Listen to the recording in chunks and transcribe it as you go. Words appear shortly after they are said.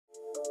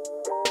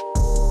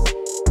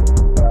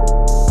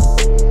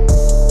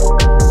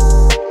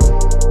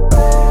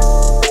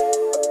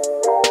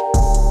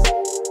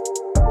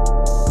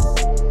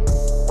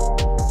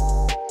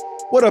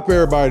What up,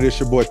 everybody? This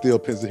your boy Theo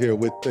Penza here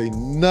with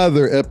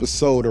another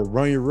episode of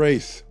Run Your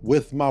Race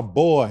with my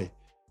boy,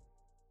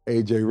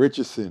 AJ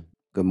Richardson.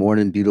 Good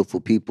morning,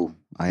 beautiful people.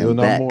 I am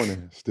back.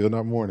 Still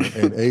not morning.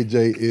 And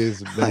AJ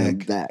is back. I am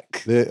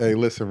back. Hey,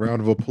 listen,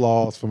 round of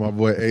applause for my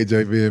boy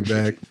AJ being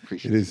back.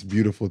 It is a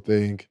beautiful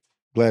thing.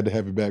 Glad to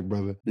have you back,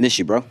 brother. Miss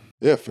you, bro.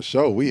 Yeah, for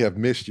sure. We have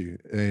missed you,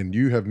 and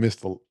you have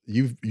missed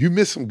you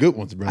missed some good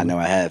ones, brother. I know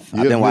I have.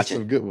 I've been watching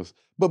some good ones.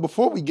 But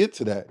before we get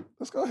to that,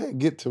 let's go ahead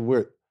and get to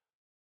where.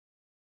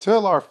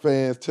 Tell our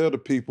fans, tell the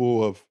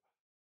people of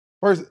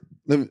first.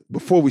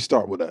 Before we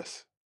start with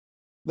us,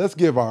 let's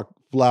give our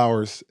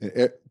flowers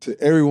to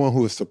everyone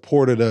who has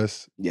supported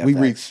us. Yeah, we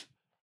thanks. reached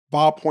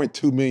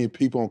 5.2 million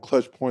people on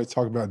Clutch Points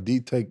talking about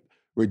D-Take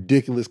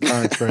ridiculous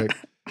contract.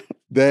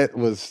 That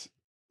was,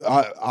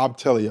 I'm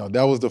telling y'all,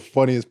 that was the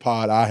funniest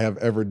pod I have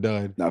ever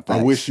done. No,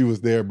 I wish you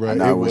was there, bro.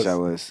 I wish I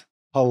was.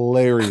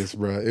 Hilarious,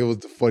 bro. It was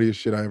the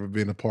funniest shit I ever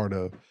been a part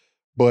of.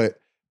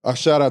 But a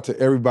shout out to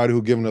everybody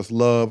who giving us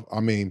love. I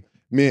mean,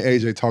 me and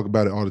AJ talk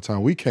about it all the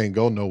time. We can't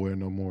go nowhere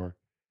no more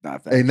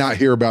and not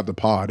hear about the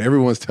pod.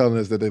 Everyone's telling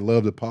us that they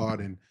love the pod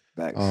and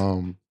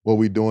what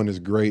we doing is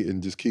great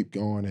and just keep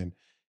going. And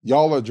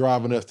y'all are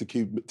driving us to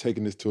keep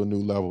taking this to a new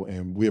level,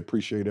 and we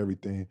appreciate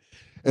everything.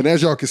 And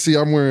as y'all can see,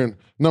 I'm wearing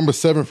number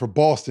 7 for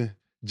Boston.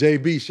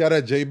 JB, shout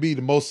out JB,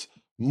 the most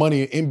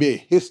money in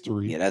NBA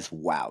history. Yeah, that's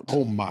wild.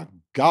 Oh my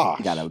gosh.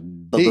 He got a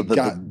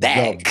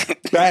bag.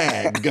 The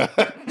bag.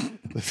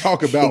 Let's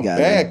talk about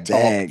bag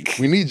talk.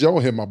 We need you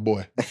on here, my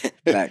boy.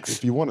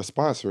 If you want to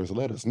sponsor us,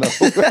 let us know.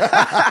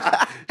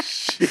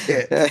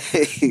 Shit.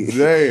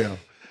 Damn.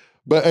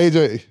 But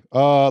AJ,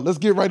 let's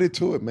get right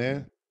into it,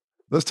 man.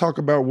 Let's talk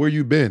about where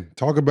you've been.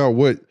 Talk about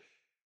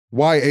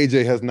why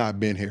AJ has not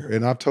been here.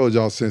 And I've told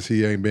y'all since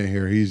he ain't been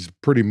here, he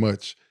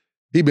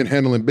been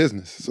handling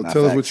business. So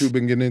tell us what you've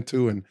been getting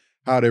into and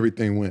how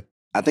everything went.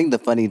 I think the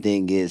funny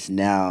thing is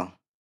now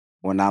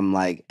when I'm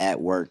like at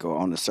work or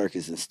on the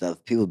circus and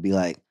stuff, people be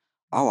like,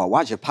 oh, I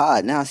watch your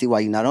pod. Now I see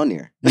why you're not on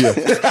there. Yeah.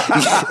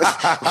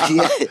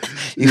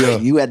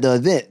 You at the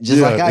event,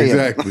 just like I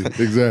am.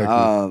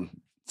 Exactly.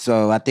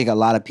 So I think a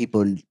lot of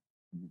people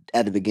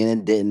at the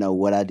beginning didn't know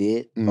what I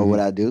did or what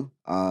I do.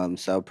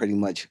 So pretty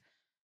much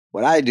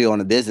what I do on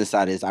the business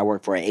side is I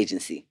work for an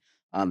agency.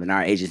 And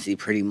our agency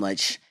pretty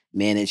much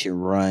manages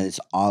and runs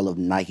all of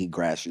Nike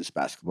grassroots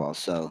basketball.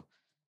 So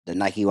the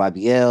Nike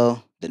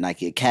EYBL, the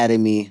Nike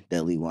Academy, the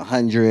Elite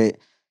 100,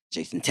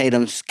 Jason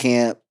Tatum's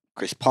camp,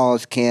 Chris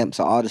Paul's camp,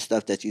 so all the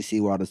stuff that you see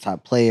with all the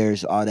top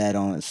players, all that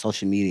on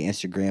social media,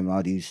 Instagram,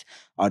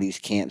 all these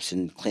camps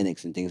and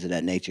clinics and things of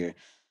that nature.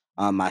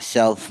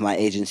 Myself, my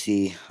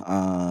agency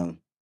are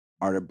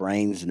the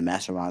brains and the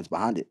masterminds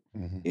behind it,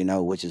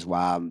 which is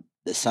why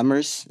the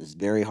summers is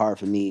very hard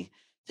for me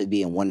to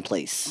be in one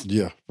place.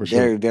 Yeah, for sure.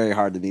 Very, very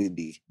hard to me to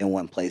be in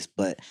one place.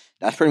 But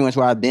that's pretty much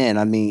where I've been.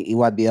 I mean,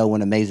 EYBL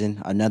went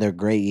amazing. Another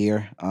great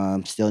year.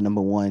 Still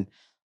number 1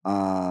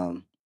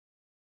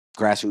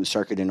 grassroots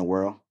circuit in the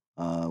world.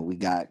 We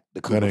got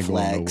the Cooper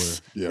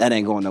flags. That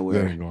ain't going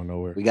nowhere. That ain't going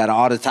nowhere. We got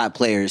all the top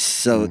players.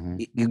 So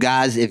you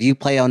guys, if you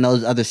play on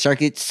those other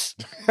circuits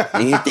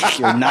and you think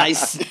you're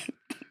nice,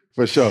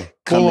 for sure,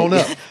 pull on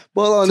up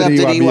to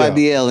the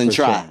EYBL and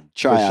try out.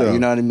 Sure. You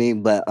know what I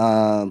mean? But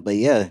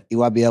yeah,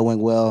 EYBL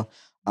went well.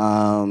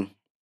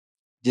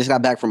 Just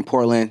got back from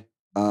Portland.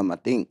 I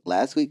think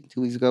last week,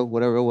 2 weeks ago,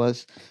 whatever it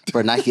was,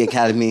 for Nike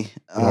Academy.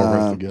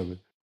 All together.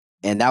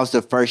 And that was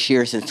the first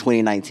year since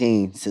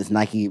 2019 since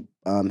Nike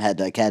had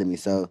the academy.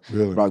 So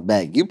brought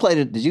back. You played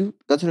it. Did you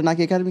go to the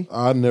Nike Academy?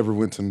 I never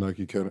went to the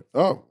Nike Academy.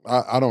 Oh,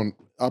 I don't.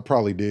 I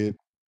probably did.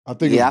 I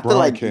think it was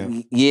Bron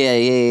camp. Yeah.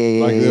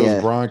 Like it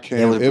was Bron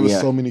camp. It was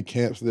so many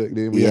camps that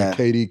then we had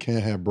KD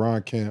camp, had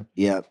Bron camp.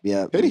 Yep.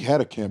 KD had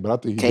a camp, but I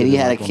think KD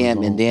had a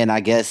camp, and then I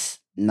guess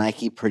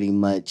Nike pretty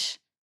much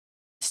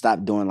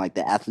stopped doing like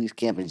the athletes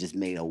camp and just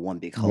made a one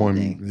big whole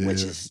thing,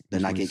 which is the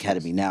Nike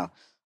Academy now.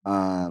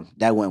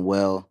 That went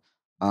well.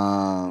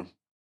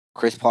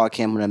 Chris Paul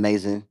camp went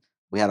amazing.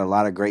 We had a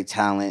lot of great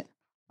talent.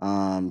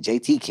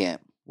 JT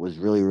camp was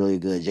really, really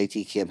good.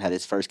 JT camp had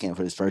his first camp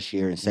for his first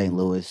year in St.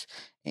 Louis,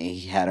 and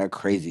he had a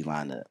crazy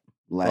lineup.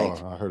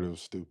 Like, I heard it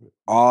was stupid.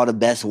 All the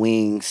best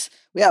wings.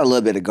 We had a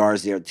little bit of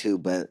guards there too,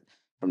 but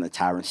from the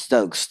Tyron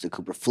Stokes, the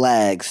Cooper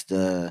Flags,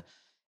 the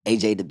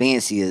AJ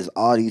DeBancias,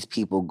 all these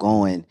people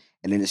going.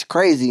 And then it's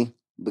crazy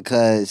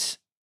because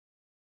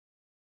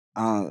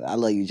I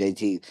love you,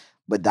 JT.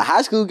 But the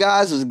high school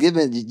guys was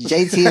giving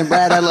JT and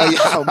Brad, I love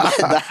y'all.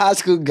 The high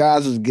school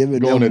guys was giving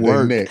them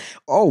work.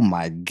 Oh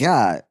my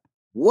God.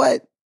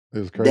 What? It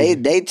was crazy.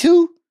 Day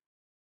 2,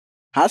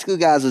 high school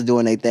guys was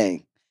doing their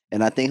thing.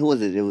 And I think, who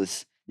was it? It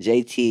was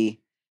JT,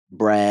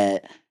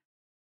 Brad,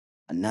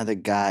 another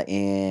guy,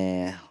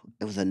 and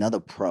it was another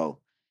pro.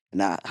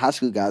 And the high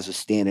school guys were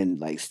standing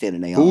their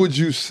own. Who would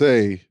you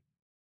say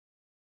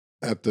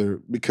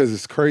because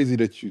it's crazy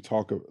that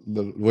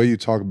the way you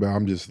talk about,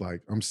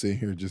 I'm sitting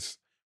here just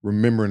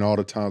remembering all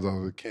the times I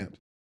was at camps.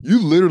 You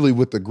literally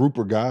with a group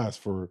of guys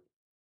for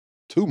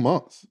 2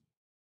 months.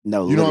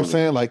 No, you know what I'm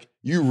saying? Like,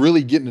 you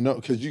really getting to know,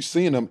 because you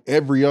seeing them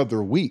every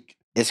other week.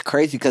 It's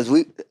crazy because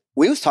we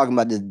was talking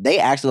about this. They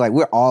actually like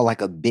we're all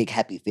like a big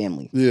happy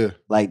family. Yeah.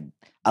 Like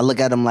I look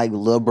at them like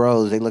little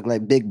bros. They look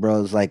like big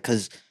bros. Like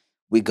because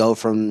we go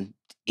from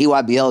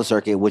EYBL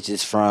circuit, which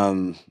is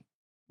from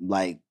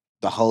like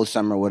the whole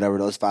summer, whatever,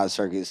 those 5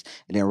 circuits,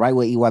 and then right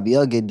when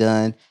EYBL get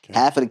done,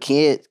 half of the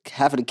kids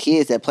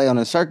that play on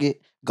the circuit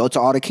go to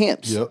all the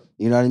camps. Yep.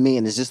 You know what I mean?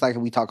 And it's just like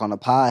we talk on the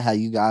pod, how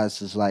you guys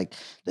was like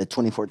the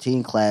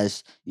 2014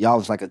 class, y'all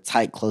was like a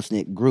tight,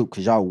 close-knit group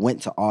because y'all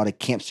went to all the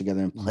camps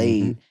together and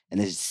played, and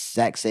it's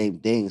the exact same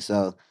thing.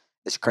 So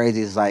it's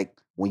crazy. It's like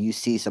when you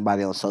see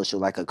somebody on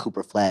social like a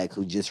Cooper Flag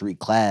who just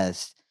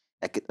reclassed,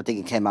 I think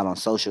it came out on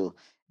social,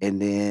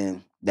 and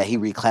then that he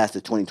reclassed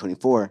to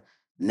 2024.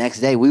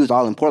 Next day, we was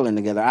all in Portland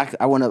together.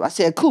 I went up. I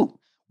said, "Coop,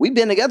 we've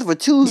been together for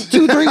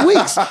 2-3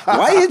 weeks.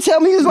 Why you didn't tell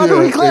me you was about to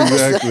reclass?"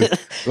 Exactly.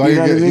 Like you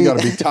know what I mean? You got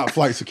to be top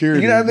flight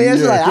security. You know what I mean?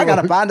 It's like I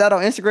gotta find out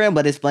on Instagram,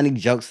 but it's funny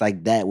jokes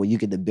like that where you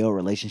get to build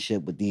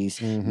relationship with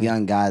these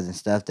young guys and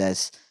stuff.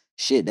 That's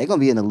shit. They're gonna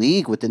be in the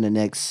league within the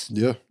next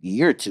year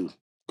or 2.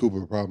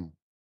 Cooper, a problem.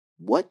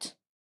 What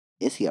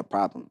is he a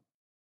problem?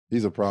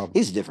 He's a problem.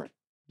 He's different.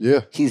 Yeah,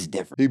 he's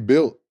different. He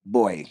built.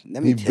 Boy,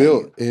 let me tell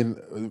you.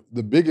 And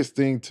the biggest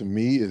thing to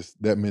me is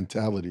that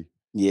mentality.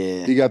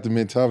 Yeah. He got the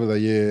mentality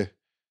like,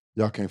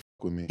 y'all can't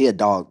fuck with me. He a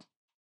dog.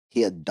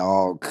 He a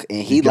dog.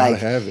 And he like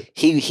have it.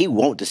 He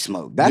want to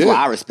smoke. That's why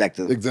I respect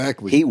him.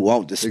 Exactly. He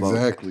want to smoke.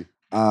 Exactly.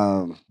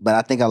 But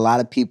I think a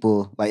lot of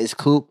people, like it's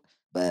Coop,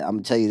 but I'm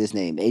gonna tell you this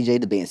name,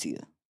 AJ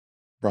DeBancia.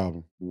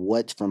 Problem.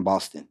 What's from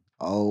Boston?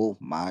 Oh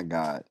my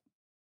God.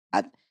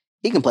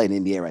 He can play in the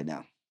NBA right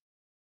now.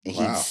 And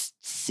he's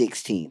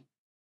 16.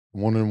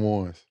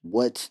 1-on-1s.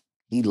 What?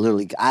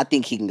 I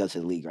think he can go to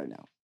the league right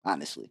now,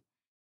 honestly.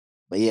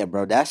 But yeah,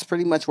 bro, that's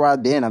pretty much where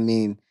I've been. I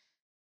mean,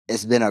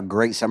 it's been a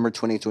great summer.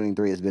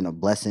 2023 has been a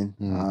blessing.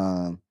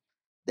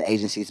 The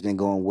agency's been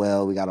going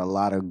well. We got a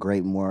lot of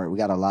we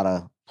got a lot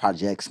of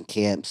projects and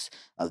camps,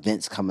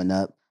 events coming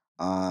up.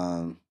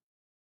 And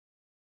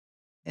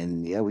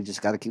yeah, we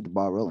just got to keep the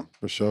ball rolling.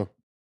 For sure.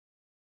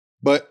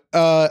 But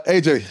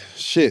AJ,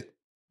 shit.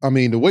 I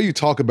mean, the way you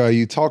talk about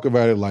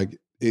it like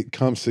it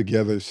comes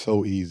together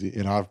so easy.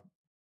 And I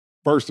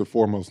first and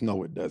foremost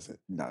know it doesn't.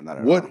 No, not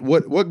at all.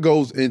 What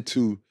goes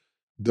into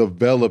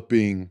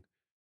developing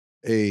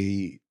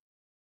a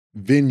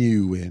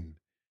venue and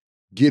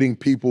getting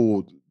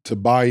people to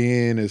buy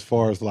in as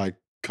far as like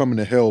coming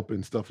to help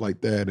and stuff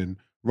like that and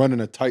running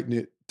a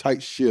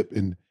tight ship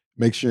and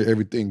make sure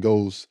everything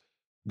goes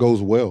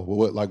well?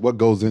 What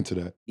goes into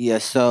that? Yeah,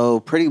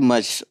 so pretty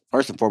much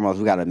first and foremost,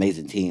 we got an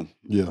amazing team.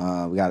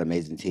 Yeah. We got an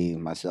amazing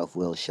team. Myself,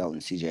 Will, Shelton,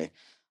 CJ.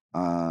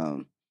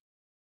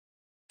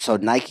 So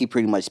Nike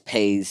pretty much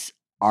pays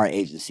our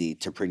agency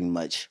to pretty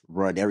much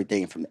run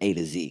everything from A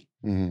to Z.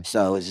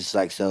 So it's just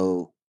like,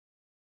 so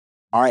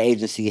our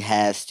agency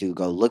has to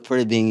go look for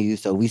the venue.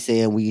 So we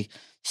saying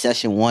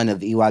session 1 of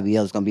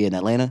EYBL is going to be in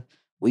Atlanta.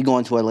 We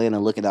going to Atlanta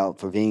looking out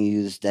for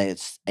venues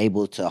that's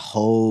able to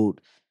hold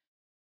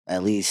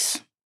at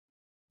least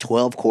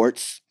 12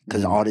 courts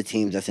because all the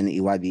teams that's in the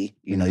EYB,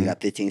 you know, you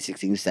got 15,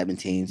 16,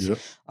 17s. Yep.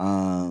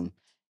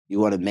 You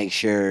want to make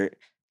sure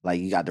like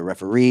you got the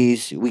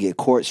referees. We get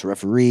courts,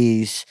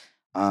 referees.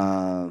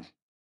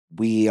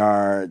 We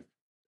are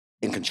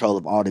in control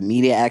of all the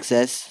media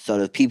access. So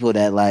the people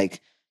that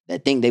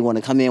think they want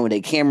to come in with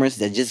their cameras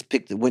that just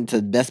went to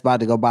Best Buy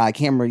to go buy a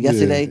camera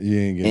yesterday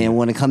and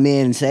want to come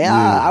in and say,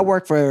 I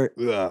work for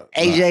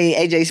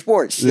AJ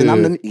Sports. And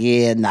I'm no. We've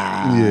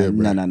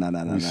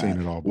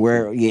seen it all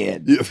before.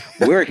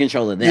 We're in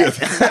control of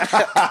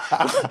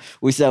that.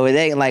 So it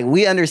ain't like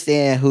we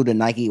understand who the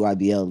Nike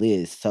EYBL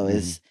is. So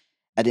it's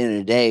at the end of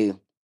the day,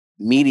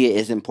 media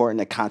is important,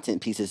 the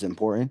content piece is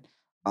important.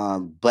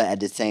 But at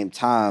the same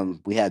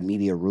time, we have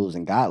media rules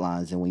and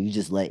guidelines. And when you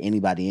just let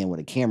anybody in with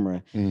a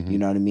camera, you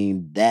know what I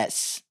mean?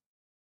 That's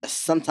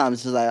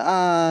sometimes it's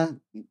like,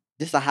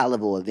 this is a high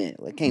level event.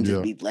 It can't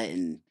just be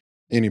letting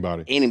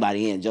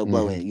anybody in, Joe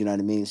Blow in, you know what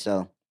I mean?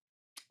 So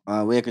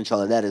we're in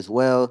control of that as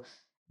well.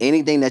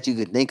 Anything that you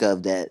could think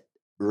of that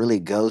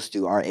really goes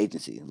through our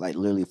agency, like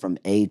literally from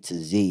A to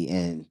Z.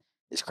 And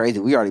it's crazy.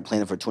 We already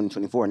planning for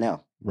 2024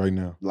 now. Right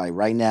now.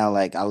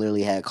 Like I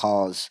literally had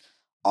calls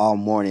all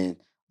morning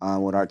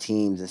with our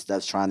teams and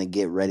stuff trying to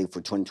get ready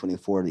for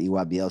 2024, the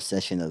EYBL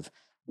session of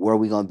where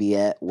we going to be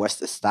at, what's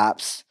the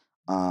stops,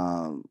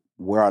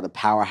 where are the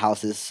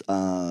powerhouses,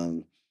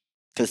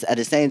 because at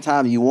the same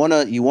time, you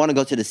wanna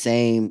go to the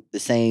same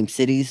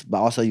cities, but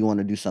also you want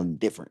to do something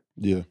different.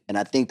 Yeah. And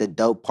I think the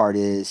dope part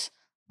is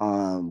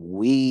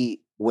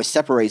what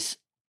separates,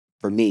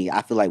 for me,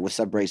 I feel like what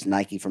separates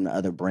Nike from the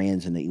other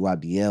brands and the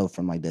EYBL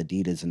from like the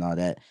Adidas and all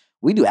that,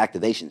 we do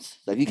activations.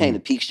 So if you came to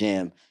Peaks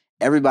Jam,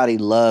 everybody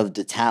loved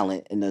the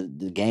talent and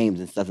the games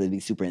and stuff. It'd be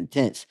super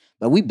intense.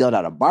 But we built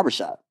out a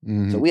barbershop.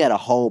 So we had a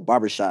whole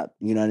barbershop,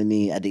 you know what I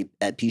mean,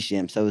 at Peace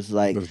Jam. So it's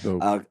like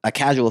a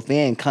casual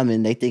fan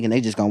coming, they thinking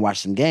they just gonna watch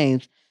some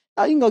games.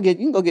 Oh, you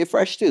can go get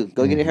fresh too.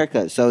 Go get a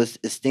haircut. So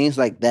it's things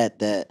like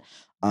that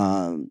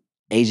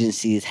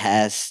agencies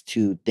has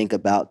to think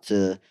about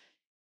to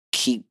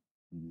keep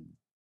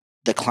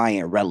the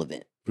client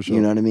relevant. For sure.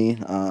 You know what I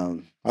mean?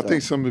 I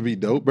think something would be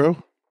dope,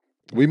 bro.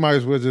 We might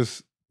as well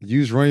just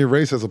use Run Your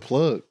Race as a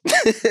plug.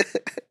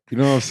 You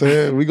know what I'm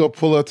saying? We're going to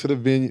pull up to the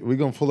venue. We're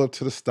going to pull up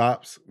to the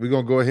stops. We're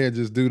going to go ahead and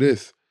just do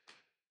this.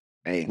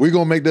 Hey. We're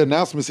going to make the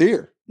announcements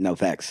here. No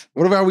facts.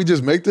 What about we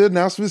just make the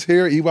announcements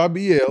here,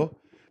 EYBL,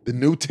 the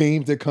new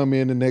teams that come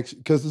in the next,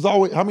 because there's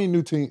always, how many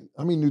new teams,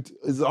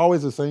 is it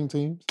always the same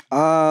teams?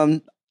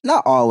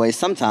 Not always.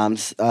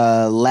 Sometimes.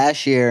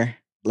 Last year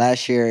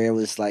it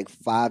was like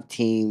 5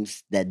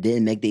 teams that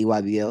didn't make the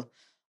EYBL.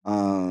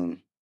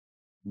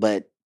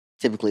 But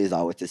typically it's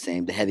always the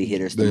same. The heavy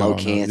hitters, the Mo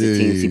Cans, the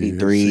Team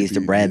CP3s,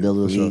 the Brad Bill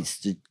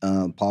Elites, the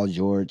Paul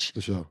George.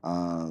 For sure.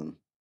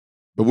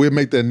 But we'll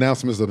make the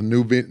announcements of the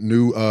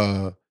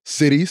new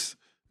cities.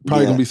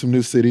 Probably gonna be some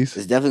new cities.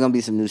 It's definitely gonna be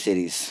some new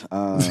cities.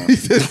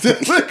 It's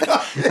definitely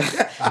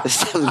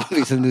gonna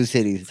be some new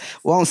cities.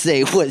 Won't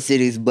say what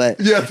cities, but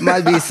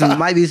might be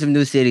some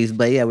new cities.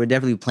 But yeah, we're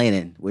definitely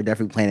planning. We're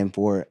definitely planning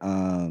for it.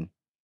 And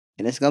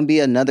it's gonna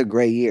be another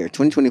great year.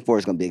 2024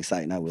 is gonna be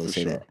exciting. I will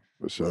say that.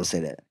 For sure. I'll say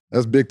that.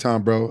 That's big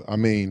time, bro. I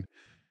mean,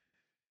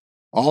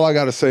 all I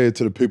gotta say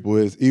to the people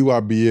is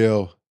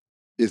EYBL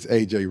is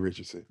AJ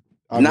Richardson.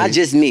 Not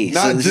just me.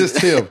 Not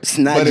just him.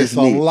 It's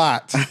a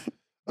lot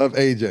of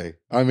AJ.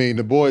 I mean,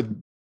 the boy,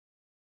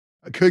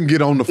 I couldn't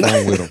get on the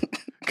phone with him.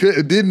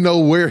 Didn't know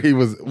where he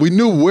was. We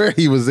knew where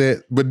he was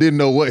at, but didn't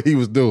know what he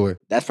was doing.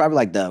 That's probably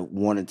like the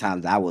one of the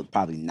times I would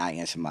probably not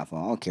answer my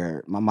phone. I don't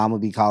care. My mom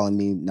would be calling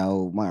me.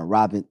 No. My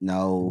Robin.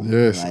 No.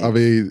 Yes. I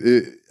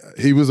mean,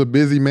 he was a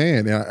busy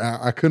man. And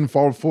I couldn't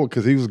fall for it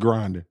because he was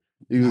grinding.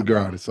 He was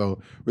grinding.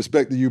 So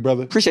respect to you,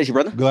 brother. Appreciate you,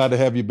 brother. Glad to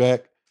have you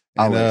back.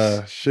 And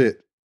Always.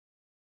 shit.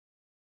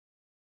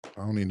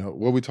 I don't even know.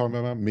 What are we talking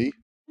about? Me?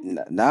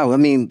 No, I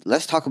mean,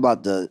 let's talk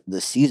about the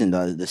season,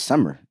 the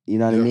summer. You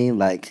know what I mean?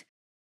 Like,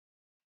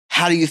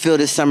 how do you feel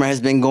this summer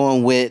has been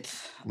going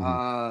with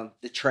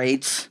the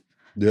trades?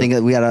 I think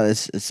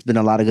that it's been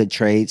a lot of good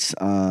trades.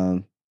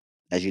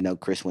 As you know,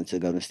 Chris went to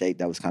Golden State.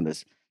 That was kind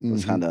of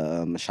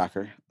a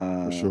shocker.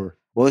 For sure.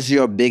 What was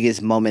your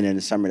biggest moment in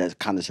the summer that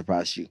kind of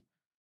surprised you?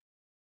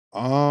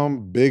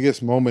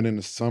 Biggest moment in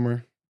the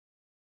summer.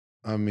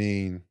 I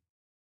mean,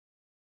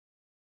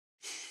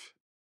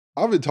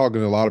 I've been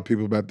talking to a lot of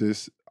people about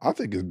this. I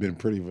think it's been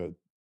pretty of a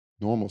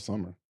normal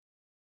summer.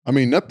 I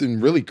mean, nothing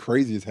really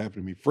crazy has happened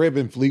to me. Fred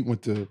VanVleet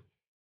went to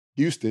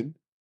Houston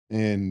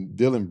and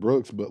Dylan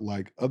Brooks, but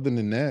like other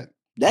than that.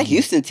 That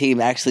Houston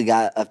team actually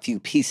got a few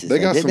pieces. They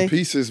got some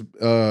pieces.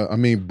 I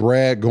mean,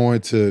 Brad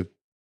going to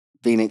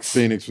Phoenix.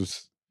 Phoenix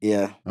was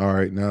all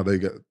right. Now they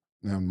got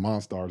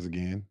Monstars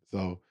again.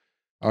 So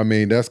I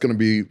mean, that's gonna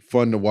be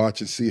fun to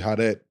watch and see how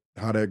that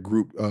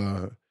group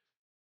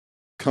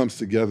comes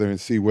together and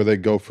see where they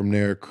go from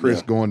there.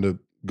 Chris going to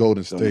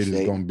Golden State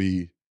is going to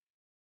be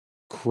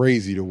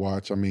crazy to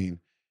watch. I mean,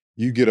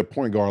 you get a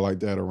point guard like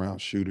that around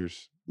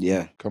shooters.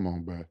 Yeah. Come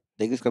on, bro. I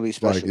think it's going to be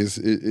special. Like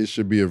it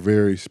should be a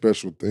very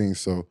special thing.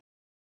 So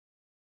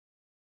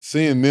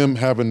seeing them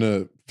having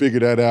to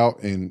figure that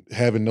out and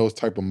having those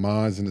type of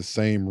minds in the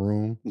same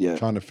room,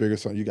 trying to figure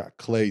something. You got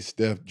Clay,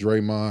 Steph,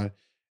 Draymond,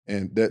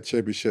 and that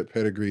championship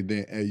pedigree.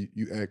 Then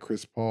you add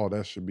Chris Paul.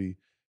 That should be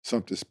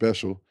something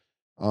special.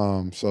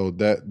 So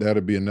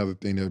that'll be another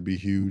thing that'll be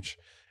huge.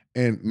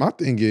 And my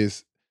thing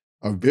is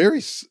a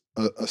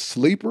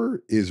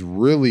sleeper is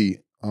really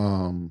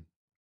Marcus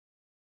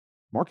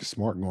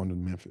Smart going to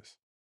Memphis.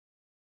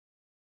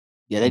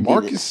 Yeah,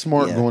 Marcus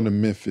Smart going to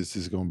Memphis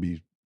is going to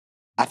be.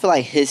 I feel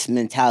like his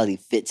mentality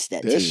fits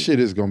that team. That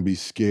shit is going to be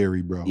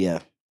scary, bro.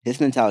 Yeah,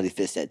 his mentality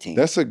fits that team.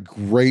 That's a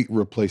great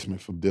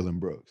replacement for Dylan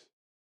Brooks.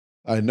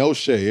 I know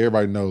Shay.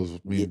 Everybody knows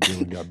me and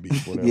Dylan got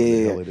beef, whatever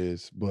the hell it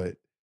is, but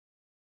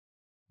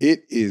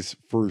it is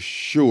for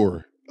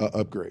sure an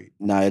upgrade.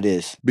 No, it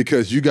is.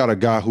 Because you got a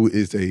guy who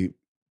is a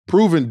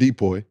proven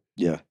decoy.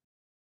 Yeah.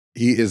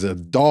 He is a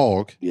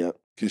dog. Yeah.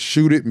 Can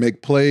shoot it,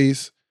 make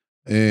plays,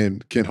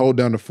 and can hold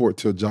down the fort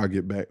till Ja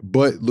get back.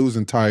 But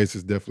losing Tyus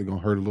is definitely going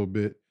to hurt a little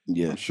bit.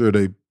 Yeah. I'm sure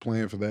they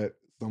plan for that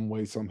some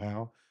way,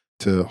 somehow,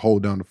 to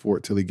hold down the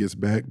fort till he gets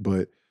back.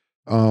 But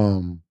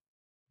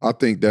I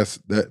think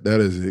that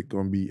is it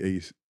going to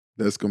be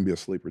that's going to be a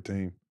sleeper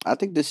team. I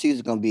think this season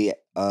is going to be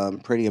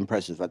pretty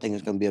impressive. I think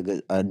it's going to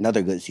be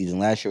another good season.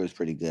 Last year was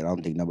pretty good. I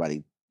don't think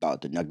nobody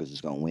thought the Nuggets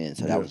was going to win,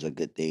 so that was a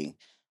good thing.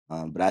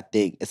 But I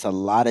think it's a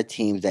lot of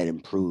teams that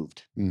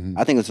improved. Mm-hmm.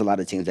 I think it's a lot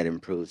of teams that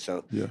improved.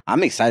 So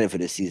I'm excited for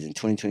this season.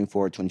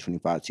 2024,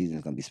 2025 season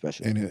is going to be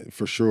special. And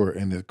for sure.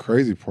 And the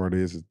crazy part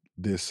is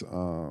this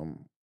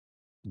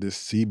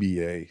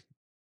CBA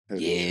has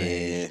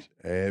changed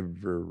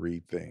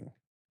everything.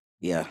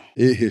 Yeah.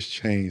 It has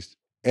changed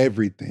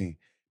everything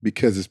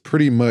because it's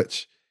pretty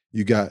much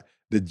you got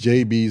the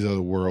JBs of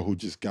the world who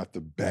just got the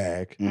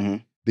bag. Mm-hmm.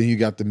 Then you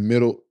got the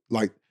middle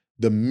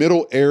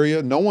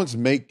area. No one's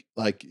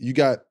you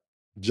got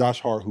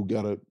Josh Hart who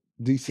got a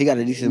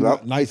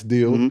decent nice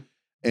deal. Mm-hmm.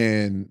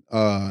 And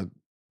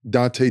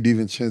Dante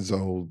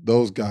DiVincenzo,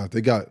 those guys, they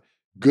got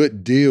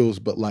good deals,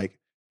 but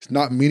it's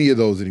not many of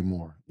those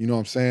anymore. You know what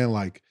I'm saying?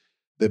 Like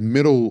that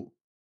middle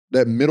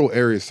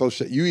area is so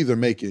shit. You either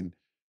making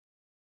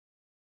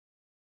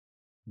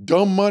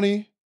dumb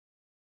money,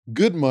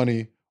 good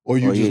money, or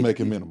you just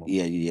making minimum.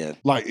 Yeah.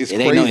 Like it's it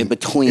crazy. Ain't no in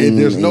between.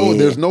 There's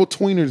no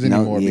tweeners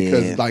anymore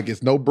because like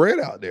it's no bread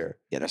out there.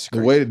 Yeah, that's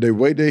crazy. The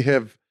way they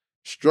have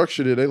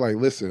structured it, they like,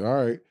 listen,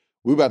 all right,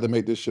 we about to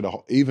make this shit a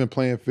even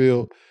playing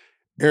field.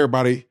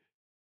 Everybody,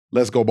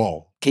 let's go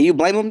ball. Can you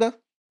blame them though?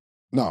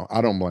 No,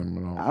 I don't blame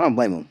them at all. I don't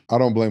blame them. I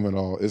don't blame them at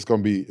all. It's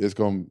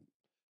gonna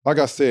like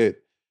I said,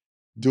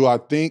 do I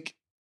think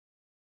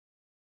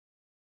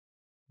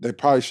they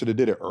probably should have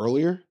did it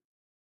earlier?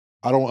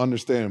 I don't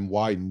understand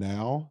why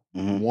now.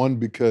 Mm-hmm. One,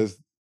 because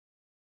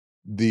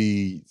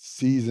the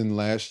season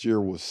last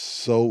year was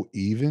so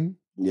even.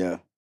 Yeah.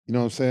 You know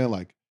what I'm saying?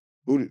 Like,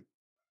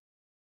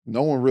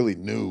 no one really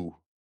knew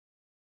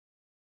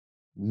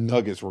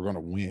Nuggets were going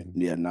to win.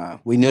 Yeah, nah.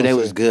 We knew they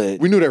was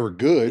good. We knew they were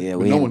good, yeah,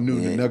 but no one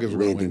knew the Nuggets were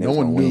going to win. No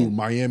one knew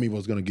Miami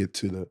was going to get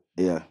to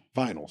the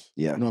finals.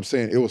 Yeah. You know what I'm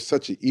saying? It was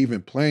such an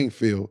even playing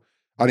field.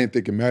 I didn't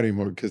think it mattered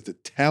anymore because the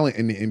talent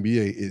in the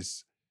NBA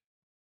is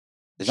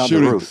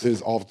shooting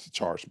is off the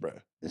charts, bro.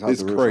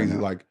 It's crazy.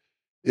 Right, like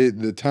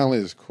the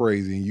talent is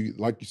crazy. And you,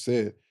 like you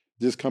said,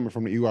 just coming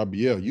from the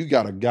EYBL, you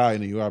got a guy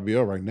in the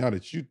EYBL right now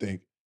that you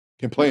think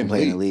can play in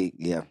the league.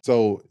 Yeah.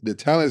 So the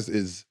talent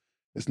is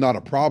it's not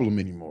a problem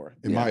anymore,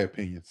 in my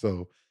opinion.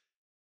 So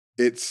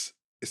it's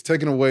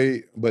taken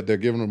away, but they're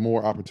giving them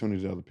more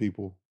opportunity to other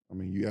people. I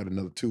mean, you add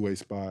another two-way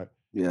spot.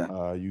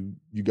 Yeah. You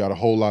got a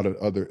whole lot of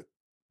other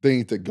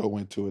things that go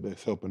into it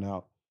that's helping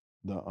out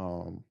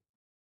the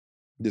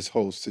this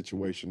whole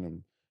situation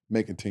and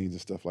making teams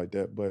and stuff like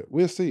that. But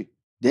we'll see.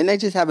 Didn't they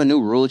just have a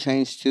new rule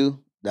change too?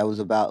 That was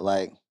about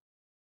like,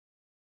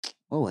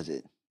 what was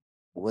it?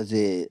 Was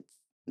it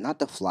not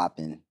the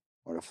flopping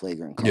or the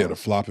flagrant call? Yeah, the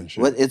flopping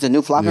shit. It's a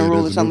new flopping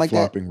rule or something like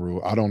that? Flopping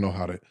rule. I don't know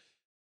how to.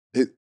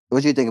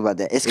 What do you think about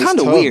that? It's kind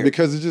of weird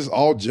because it's just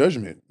all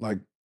judgment. Like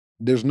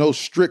there's no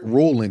strict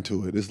rule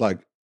into it. It's like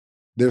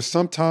there's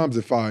sometimes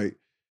if I'm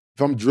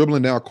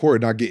dribbling down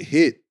court and I get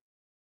hit,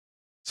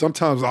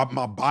 sometimes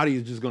my body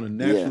is just gonna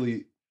naturally.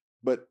 Yeah.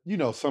 But you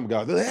know, some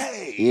guys,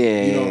 hey,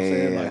 you know what I'm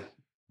saying? Like,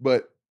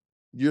 but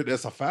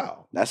that's a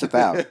foul. That's a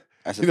foul.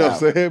 That's a you know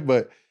what I'm saying?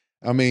 But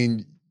I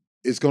mean,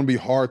 it's gonna be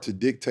hard to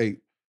dictate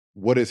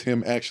what is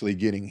him actually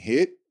getting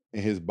hit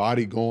and his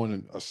body going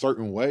in a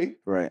certain way,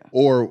 right?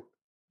 Or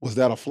was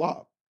that a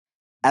flop?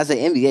 As an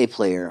NBA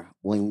player,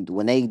 when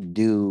they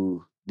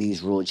do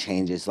these rule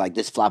changes, like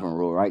this flopping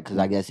rule, right? Because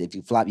I guess if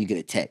you flop, you get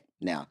a tech.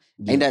 Now,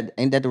 ain't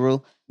that the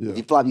rule? Yeah. If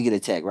you flop, you get a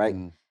tech, right?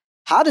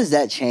 How does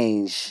that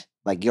change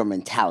like your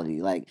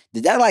mentality? Like,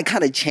 did that like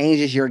kind of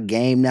changes your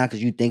game now?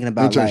 Because you're thinking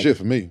about it change shit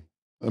for me.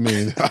 I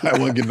mean, I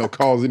wasn't getting no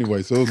calls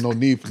anyway, so there's no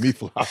need for me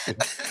flopping.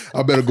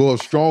 I better go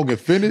up strong and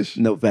finish.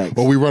 No facts.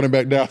 Or we running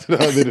back down to the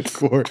other end of the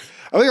court.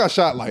 I think I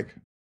shot like,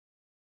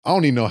 I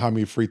don't even know how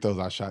many free throws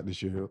I shot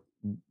this year,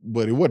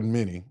 but it wasn't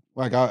many.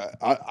 Like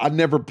I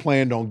never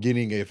planned on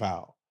getting a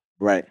foul.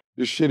 Right.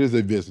 This shit is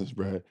a business,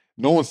 bro.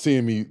 No one's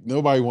seeing me.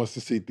 Nobody wants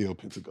to see Theo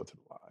Pinson go to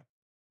the line.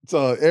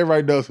 So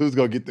everybody knows who's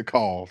going to get the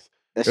calls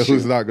and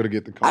who's not going to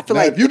get the calls. I feel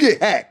like if you get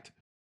hacked,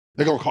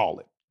 they're going to call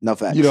it. No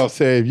facts. You know what I'm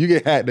saying? If you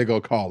get hacked, they're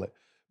going to call it.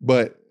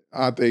 But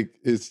I think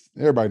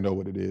everybody know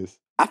what it is.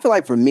 I feel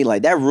like for me,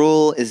 like that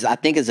rule I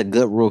think it's a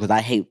good rule because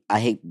I hate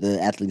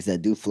the athletes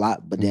that do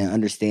flop, but then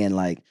understand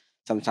like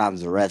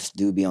sometimes the refs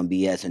do be on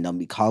BS and don't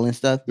be calling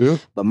stuff. Yeah.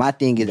 But my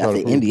thing is, as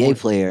an NBA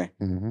player,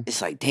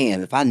 it's like,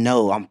 damn, if I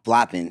know I'm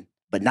flopping,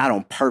 but not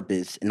on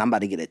purpose, and I'm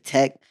about to get a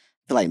tech, I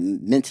feel like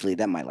mentally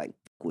that might like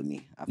fuck with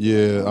me.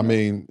 I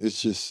mean,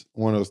 it's just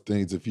one of those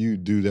things. If you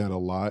do that a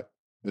lot,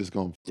 it's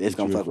gonna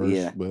fuck with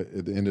you. But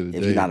at the end of the day,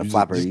 if you're not a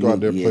flopper, just go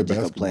out there and play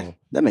basketball.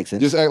 That makes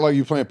sense. Just act like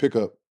you're playing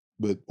pickup,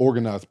 but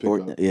organized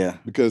pickup. Yeah.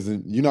 Because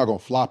you're not gonna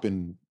flop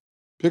in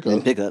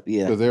pickup.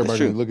 Yeah. Because everybody's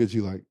gonna look at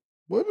you like,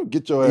 well,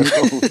 get your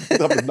ass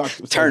up and knock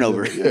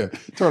turnover. Yeah,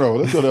 turnover.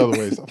 Let's go the other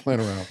way. Stop playing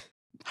around.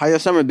 How your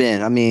summer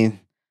been? I mean,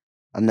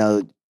 I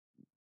know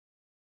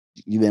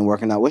you've been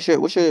working out. What's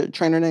your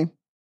trainer name?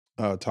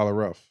 Tyler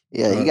Ruff.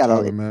 Yeah, he got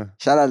Tyler, man.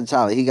 Shout out to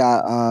Tyler. He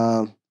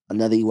got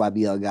another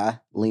EYBL guy,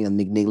 Liam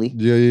McNeely.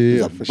 Yeah.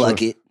 He's a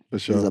bucket. For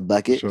sure. He's a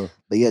bucket. For sure.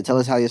 But yeah, tell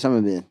us how your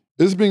summer been.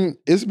 It's been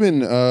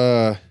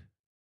a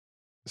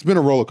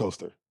roller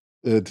coaster,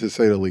 to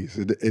say the least.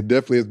 It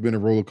definitely has been a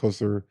roller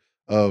coaster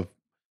of,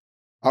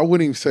 I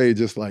wouldn't even say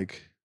just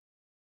like,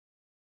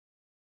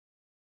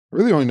 I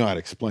really don't even know how to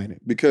explain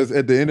it. Because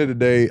at the end of the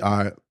day,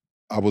 I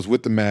was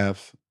with the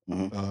Mavs.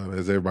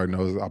 As everybody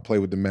knows, I played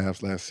with the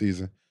Mavs last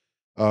season.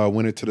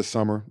 Went into the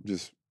summer,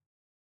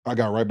 I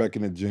got right back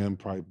in the gym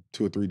probably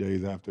 2 or 3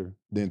 days after.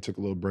 Then took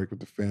a little break with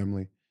the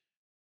family.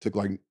 Took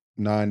like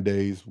 9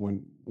 days,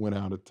 went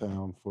out of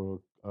town for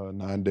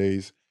 9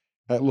 days.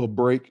 Had a little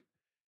break.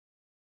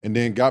 And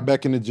then got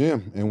back in the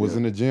gym and was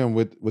in the gym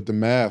with the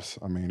Mavs.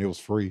 I mean, it was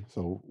free,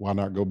 so why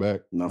not go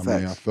back? No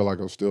facts. mean, I feel like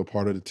I was still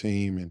part of the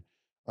team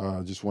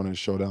and just wanted to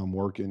show that I'm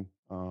working.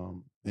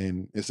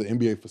 And it's an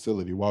NBA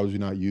facility. Why would you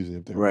not use it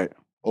if they're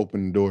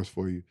opening doors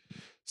for you?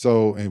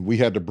 So, and we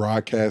had the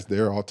broadcast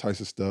there, all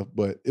types of stuff.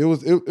 But it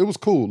was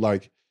cool.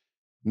 Like,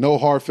 no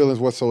hard feelings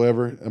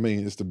whatsoever. I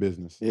mean, it's the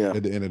business. Yeah.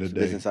 At the end of the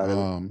day.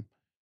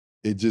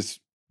 it just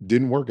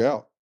didn't work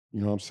out.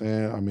 You know what I'm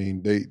saying? I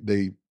mean,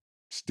 they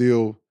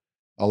still,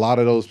 a lot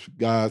of those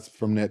guys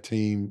from that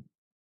team,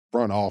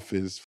 front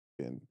office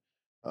and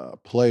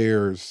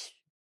players,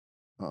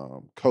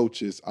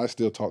 coaches, I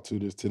still talk to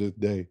this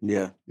day.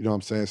 Yeah. You know what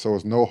I'm saying? So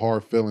it's no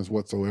hard feelings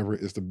whatsoever.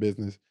 It's the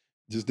business.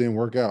 Just didn't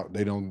work out.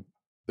 They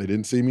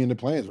didn't see me in the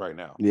plans right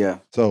now. Yeah.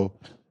 So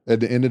at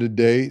the end of the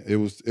day, it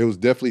was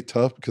definitely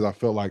tough because I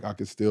felt like I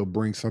could still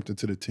bring something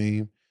to the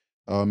team.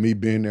 Me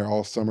being there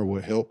all summer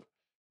would help,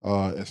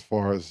 as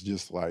far as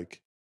just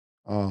like,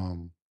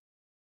 um,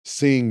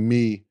 seeing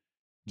me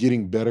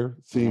getting better,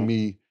 seeing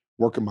me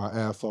working my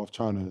ass off,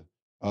 trying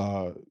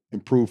to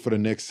improve for the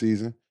next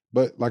season.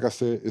 But like I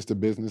said, it's the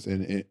business,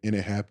 and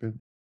it happened.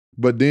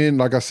 But then,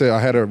 like I said, I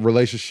had a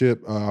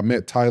relationship. I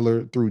met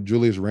Tyler through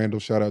Julius Randle.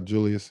 Shout out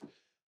Julius.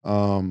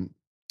 Um,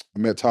 I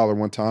met Tyler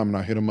one time, and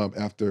I hit him up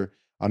after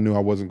I knew I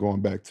wasn't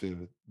going back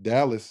to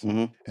Dallas,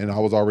 and I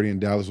was already in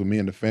Dallas with me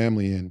and the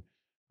family, and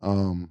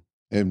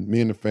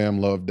me and the fam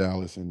love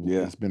Dallas, and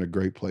it's been a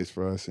great place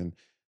for us. And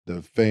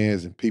the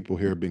fans and people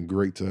here have been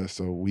great to us.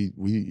 So we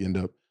end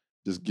up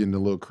just getting a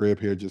little crib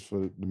here just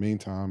for the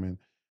meantime. And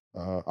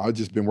I've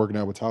just been working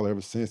out with Tyler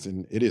ever since,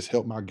 and it has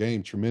helped my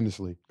game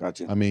tremendously.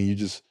 Gotcha. I mean,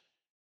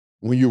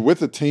 when you're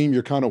with a team,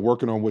 you're kind of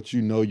working on what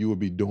you know you would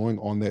be doing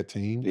on that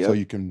team, so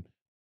you can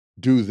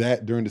do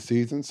that during the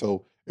season.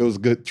 So it was a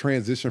good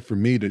transition for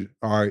me to,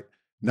 all right,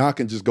 now I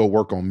can just go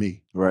work on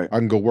me. Right. I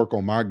can go work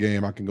on my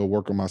game. I can go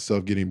work on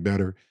myself getting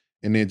better,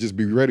 and then just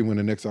be ready when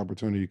the next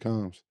opportunity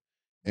comes.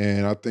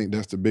 And I think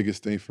that's the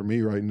biggest thing for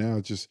me right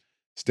now, just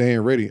staying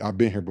ready. I've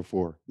been here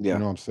before. Yeah. You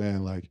know what I'm saying?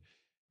 Like,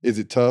 is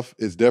it tough?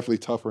 It's definitely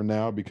tougher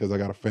now because I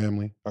got a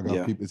family. I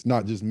got people. It's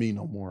not just me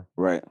no more.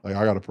 Right. Like,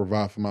 I got to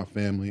provide for my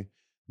family.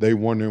 They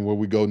wondering where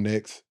we go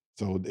next.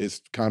 So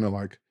it's kind of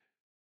like,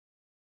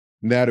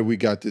 now that we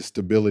got this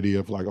stability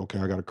of like, okay,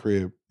 I got a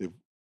crib. If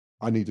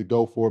I need to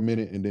go for a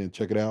minute and then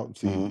check it out and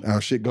see how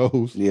shit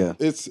goes. Yeah.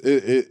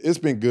 It's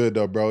been good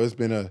though, bro.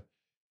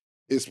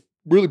 It's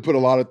really put a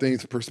lot of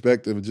things in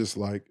perspective. Just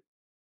like,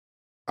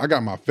 I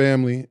got my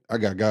family. I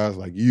got guys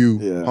like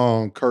you,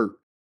 Hong, Kurt,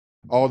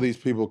 all these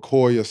people,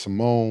 Koya,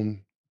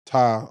 Simone,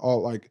 Ty,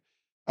 all like,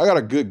 I got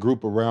a good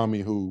group around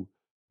me who,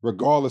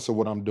 regardless of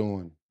what I'm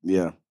doing,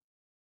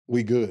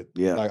 we good.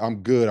 Yeah. Like, I'm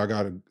good.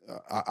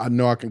 I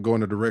know I can go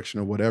in a direction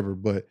or whatever,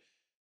 but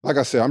like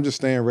I said, I'm just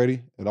staying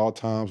ready at all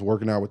times,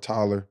 working out with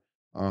Tyler.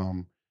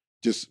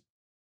 Just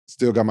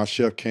still got my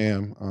chef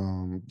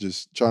cam,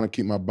 just trying to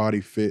keep my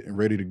body fit and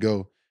ready to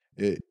go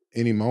at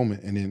any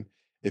moment. And then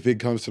if it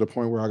comes to the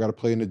point where I got to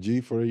play in the G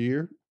for a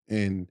year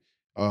and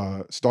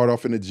start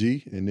off in the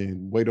G and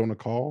then wait on the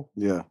call,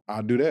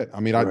 I'll do that. I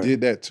mean, I did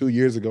that 2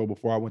 years ago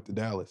before I went to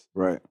Dallas.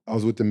 Right. I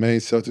was with the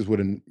Maine Celtics with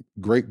a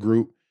great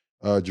group,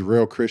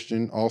 Jarrell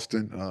Christian,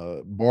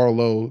 Austin,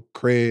 Barlow,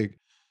 Craig.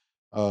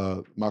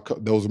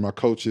 Those are my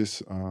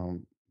coaches,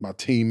 my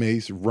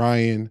teammates,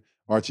 Ryan,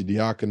 Archie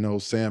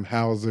Diacono, Sam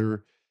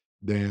Hauser,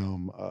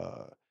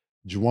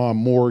 Juwan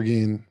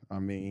Morgan, I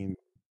mean,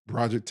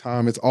 Project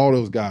Thomas, all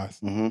those guys.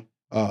 I'm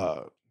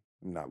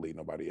not leaving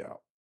nobody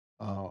out.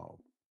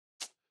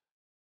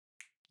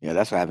 Yeah,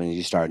 that's what happens.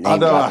 You start I name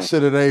know, dropping. I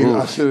should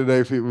have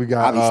named people. We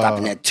got, I'll be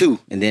stopping at 2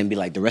 and then be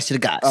like the rest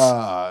of the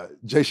guys.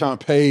 Jay Sean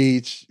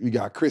Page, we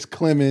got Chris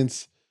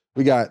Clements,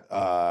 we got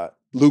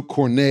Luke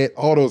Cornett,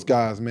 all those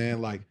guys,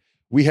 man. Like,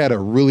 we had a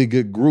really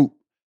good group.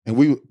 And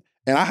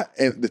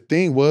the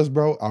thing was,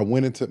 bro, I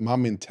went into my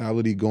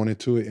mentality going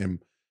into it, and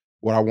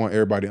what I want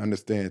everybody to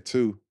understand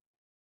too.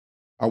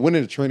 I went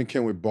into training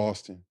camp with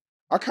Boston.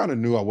 I kind of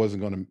knew I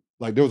wasn't gonna,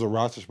 like, there was a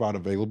roster spot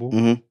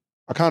available.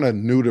 I kind of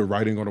knew the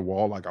writing on the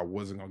wall, like I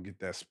wasn't gonna get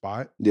that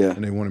spot. Yeah.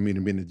 And they wanted me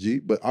to be in the G.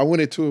 But I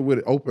went into it with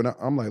it open.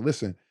 I'm like,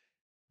 listen,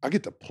 I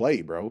get to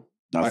play, bro.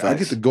 Like, I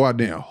get to go out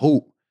there and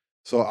hoop.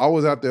 So I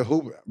was out there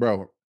hooping,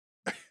 bro.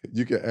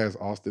 You can ask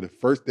Austin. The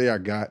first day I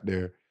got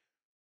there,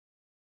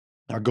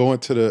 I go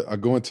into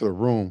the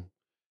room,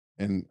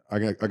 and I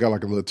got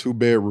like a little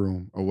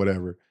 2-bedroom or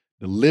whatever.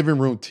 The living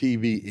room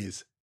TV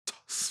is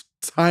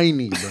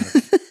tiny, bro.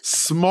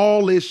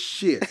 Small as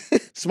shit.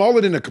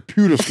 Smaller than a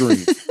computer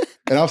screen.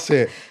 And I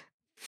said,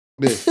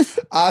 this.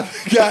 I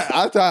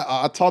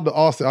talked to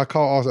Austin. I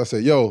called Austin. I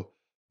said, yo,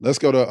 let's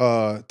go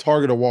to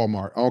Target or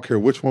Walmart. I don't care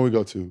which one we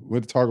go to.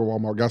 Went to Target or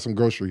Walmart, got some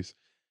groceries.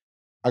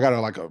 I got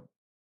like a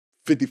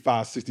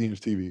 55,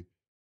 60-inch TV.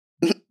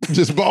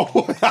 Just bought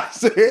one. I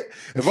said,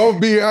 if I'm gonna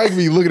be here, I can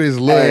be looking at his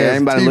little I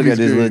ain't about to look at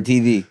this little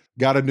TV.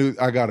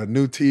 I got a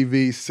new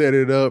TV, set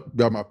it up,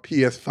 got my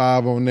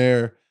PS5 on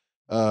there,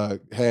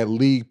 had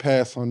League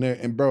Pass on there,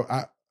 and bro,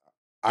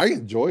 I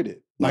enjoyed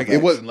it. Like,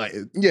 it wasn't like,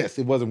 yes,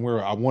 it wasn't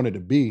where I wanted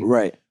to be.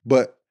 Right.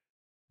 But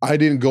I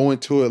didn't go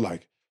into it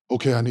like,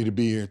 okay, I need to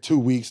be here 2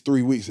 weeks,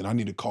 3 weeks, and I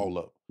need to call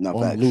up.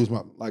 Lose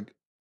my, like,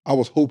 I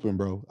was hooping,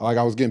 bro. Like,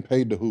 I was getting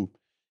paid to hoop.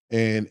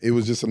 And it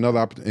was just another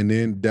opportunity. And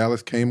then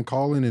Dallas came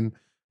calling and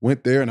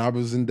went there, and I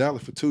was in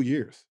Dallas for 2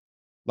 years.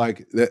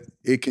 Like, that,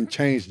 it can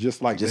change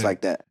just like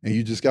that. And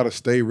you just got to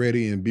stay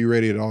ready and be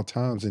ready at all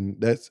times. And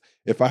that's,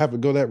 if I have to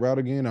go that route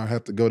again, I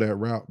have to go that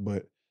route.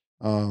 But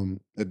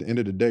at the end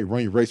of the day,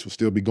 Run Your Race will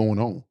still be going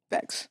on.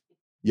 Facts.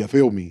 You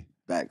feel me?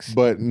 Facts.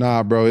 But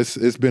nah, bro,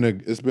 it's been a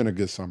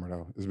good summer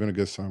though. It's been a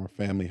good summer.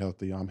 Family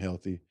healthy, I'm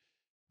healthy,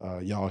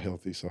 y'all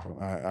healthy, so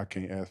I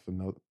can't ask for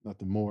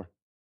nothing more.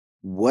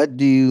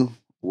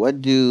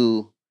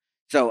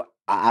 So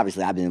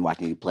obviously I've been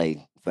watching you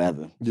play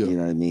forever. Yeah. You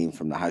know what I mean?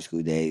 From the high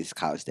school days,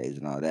 college days,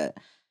 and all that.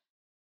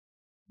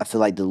 I feel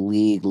like the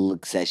league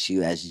looks at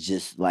you as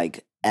just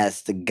like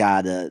as the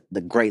guy, the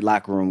great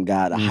locker room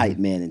guy, the hype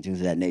man, and things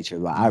of that nature.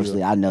 But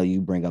obviously, I know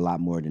you bring a lot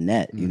more than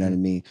that. You know what I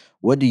mean?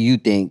 What do you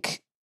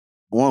think?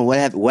 One, what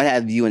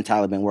have you and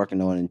Tyler been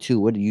working on? And two,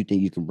 what do you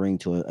think you can bring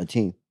to a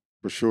team?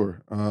 For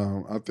sure.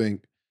 I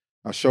think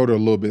I showed her a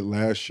little bit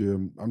last year.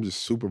 I'm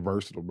just super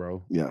versatile,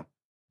 bro. Yeah.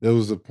 There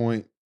was a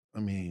point. I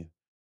mean,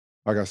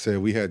 like I said,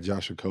 we had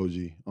Josh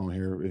Okogie on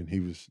here, and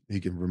he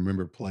can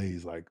remember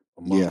plays like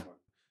a month. Yeah.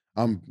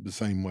 I'm the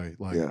same way.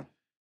 Like, Yeah.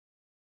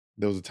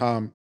 there was a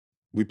time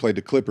we played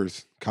the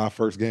Clippers, Kyle's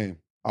first game.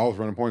 I was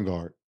running point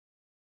guard.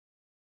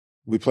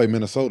 We played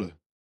Minnesota.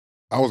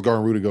 I was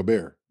guarding Rudy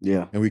Gobert.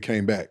 Yeah. And we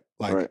came back.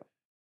 Like, Right.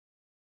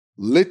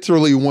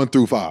 literally 1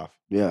 through 5.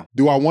 Yeah.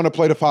 Do I want to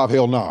play the 5?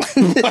 Hell no.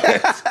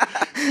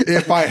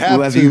 If I have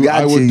Well, if to, you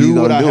got I would to, do you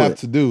what gonna I do have it.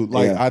 to do.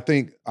 Like, Yeah. I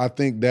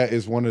think that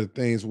is one of the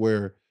things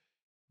where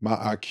my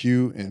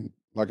IQ, and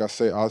like I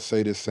say, I'll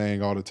say this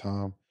saying all the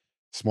time,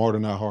 smarter,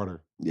 not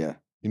harder. Yeah.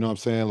 You know what I'm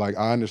saying? Like,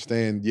 I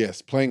understand,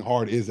 yes, playing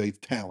hard is a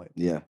talent.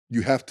 Yeah.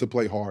 You have to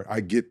play hard. I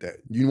get that.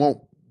 You won't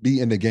be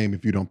in the game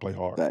if you don't play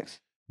hard. Facts.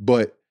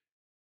 But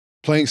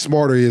playing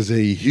smarter is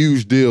a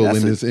huge deal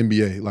in this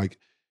NBA. Like,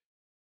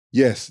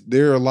 yes,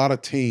 there are a lot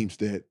of teams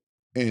that,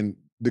 and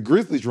the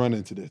Grizzlies run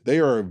into this. They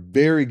are a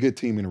very good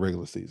team in the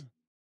regular season.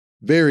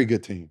 Very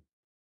good team.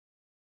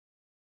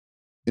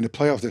 In the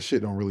playoffs, that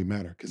shit don't really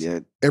matter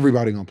because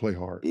everybody gonna play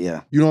hard.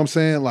 Yeah. You know what I'm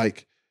saying?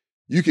 Like,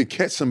 you could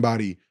catch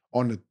somebody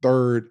on the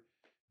third.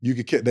 You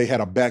could catch, they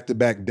had a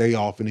back-to-back day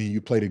off, and then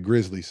you play the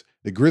Grizzlies.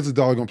 The Grizzlies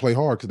are gonna play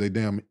hard because they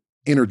damn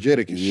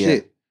energetic as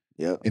shit.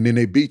 Yep. And then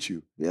they beat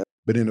you. Yep.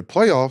 But in the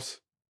playoffs,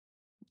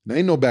 there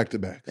ain't no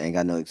back-to-back. They ain't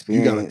got no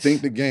experience. You got to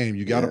think the game.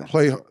 You got to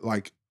play,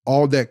 like,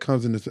 all that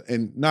comes in this,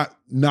 and not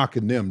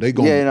knocking them. They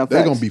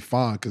gonna be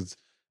fine because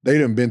they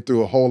done been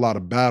through a whole lot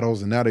of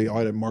battles, and now they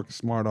all that Marcus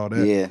Smart, all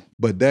that. Yeah.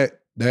 But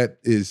that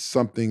is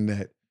something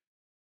that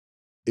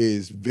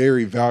is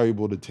very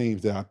valuable to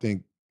teams that I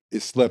think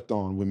is slept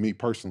on with me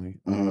personally.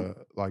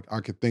 Like,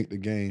 I could think the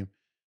game.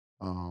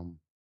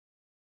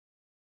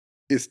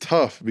 It's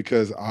tough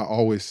because I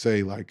always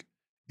say, like,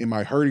 am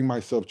I hurting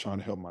myself trying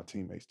to help my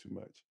teammates too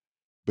much?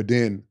 But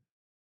then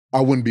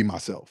I wouldn't be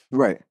myself.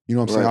 Right. You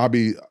know what I'm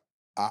saying?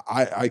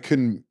 I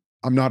couldn't,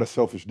 I'm not a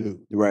selfish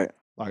dude. Right.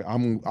 Like,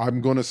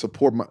 I'm gonna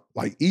support my,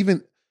 like,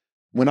 even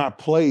when I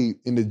played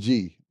in the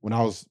G, when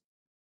I was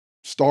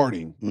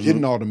starting,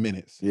 getting all the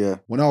minutes. Yeah.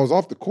 When I was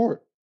off the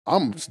court,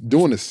 I'm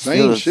doing the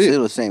same shit.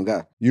 Still the same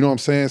guy. You know what I'm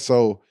saying?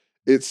 So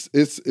it's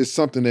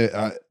something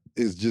that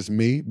is just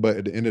me, but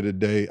at the end of the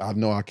day, I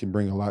know I can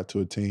bring a lot to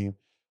a team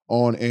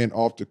on and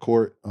off the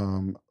court.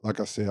 Like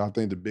I said, I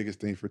think the biggest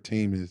thing for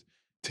team is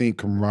team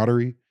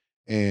camaraderie.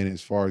 And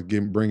as far as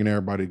bringing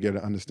everybody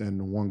together, understanding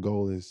the one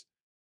goal is,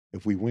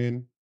 if we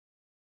win,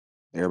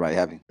 everybody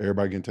happy.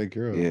 Everybody can take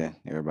care of. Yeah,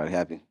 everybody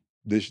happy.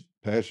 This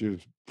past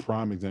year's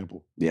prime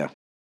example. Yeah.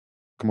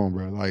 Come on,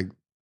 bro. Like,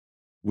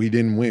 we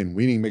didn't win.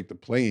 We didn't make the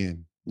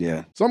play-in.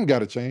 Yeah. Something got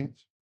to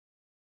change.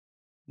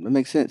 That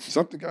makes sense.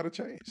 Something got to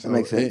change. That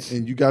makes sense.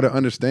 And you got to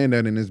understand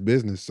that in this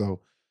business.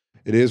 So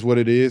it is what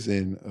it is.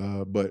 And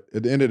but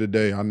at the end of the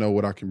day, I know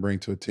what I can bring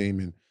to a team.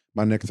 And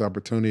my next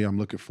opportunity, I'm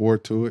looking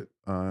forward to it.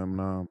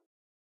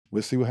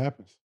 We'll see what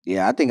happens.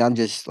 Yeah, I think I'm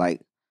just like,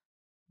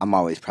 I'm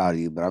always proud of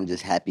you, but I'm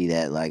just happy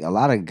that, like, a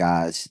lot of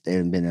guys,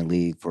 they've been in the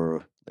league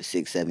for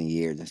 6-7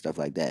 years and stuff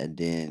like that. And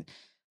then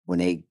when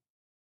they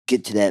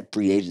get to that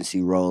free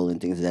agency role and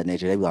things of that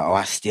nature, they be like, oh,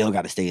 I still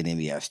got to stay in the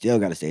NBA. I still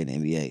got to stay in the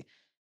NBA.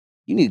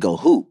 You need to go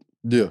hoop.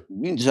 Yeah.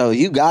 So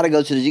you got to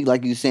go to the G,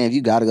 like you saying,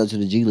 you got to go to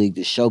the G League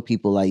to show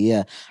people, like,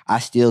 yeah, I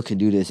still can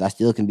do this. I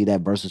still can be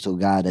that versatile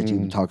guy that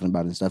you've been talking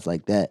about and stuff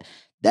like that.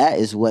 That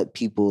is what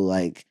people,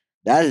 like,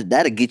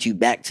 that'll get you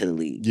back to the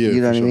league. Yeah,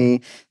 you know what sure. I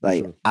mean?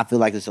 Like, I feel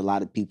like there's a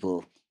lot of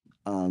people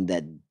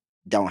that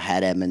don't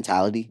have that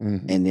mentality.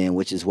 And then,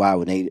 which is why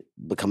when they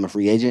become a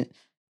free agent,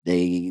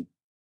 they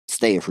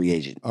stay a free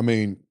agent. I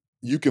mean,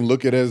 you can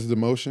look at it as a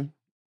demotion,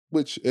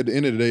 which at the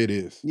end of the day it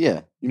is.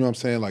 Yeah. You know what I'm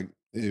saying? Like,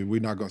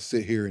 we're not going to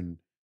sit here and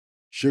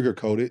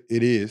sugarcoat it.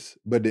 It is.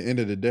 But at the end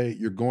of the day,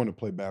 you're going to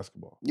play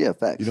basketball. Yeah,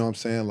 facts. You know what I'm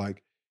saying?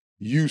 Like,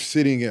 you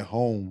sitting at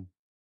home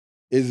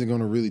isn't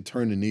going to really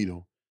turn the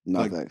needle.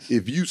 No, like, facts.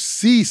 if you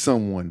see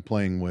someone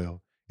playing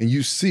well and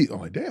you see, oh,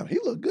 like, damn, he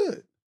look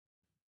good.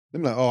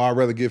 Then like, oh, I'd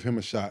rather give him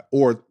a shot.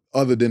 Or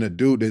other than a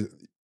dude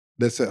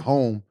that's at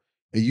home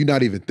and you're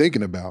not even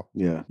thinking about.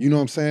 Yeah. You know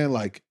what I'm saying?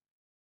 Like,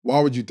 why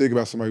would you think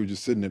about somebody who's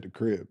just sitting at the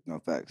crib? No,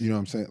 facts. You know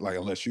what I'm saying? Like,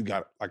 unless you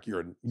got, like,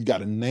 you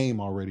got a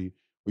name already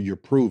or you're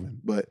proven.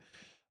 But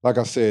like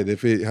I said,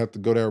 if it has to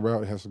go that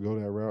route, it has to go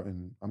that route,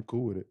 and I'm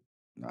cool with it.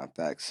 No,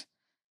 facts.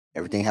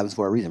 Everything happens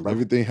for a reason, bro.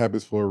 Everything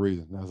happens for a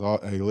reason. That's all.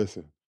 Hey,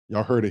 listen,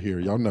 y'all heard it here.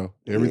 Y'all know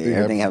Everything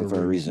happens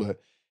for a reason. But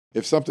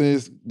if something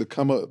is to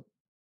come up,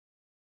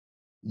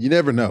 you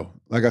never know.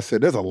 Like I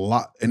said, there's a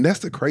lot, and that's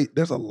the great.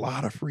 There's a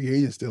lot of free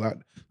agents still out.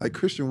 Like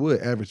Christian Wood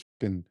averaged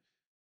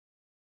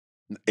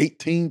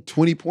 18,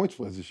 20 points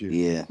for us this year.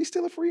 Yeah. He's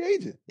still a free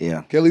agent.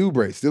 Yeah. Kelly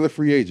Oubre, still a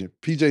free agent.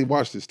 PJ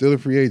Washington, still a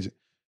free agent.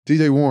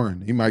 TJ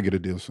Warren, he might get a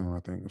deal soon, I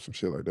think, or some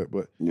shit like that.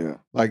 But yeah,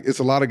 like it's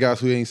a lot of guys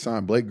who ain't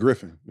signed. Blake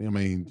Griffin. I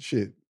mean,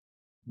 shit.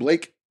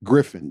 Blake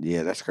Griffin.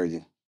 Yeah, that's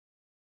crazy.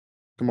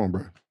 Come on,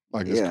 bro.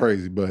 Like it's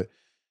crazy. But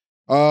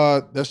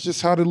that's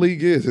just how the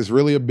league is. It's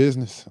really a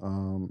business.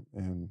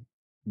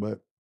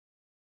 But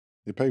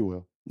they pay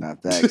well.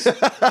 Not facts.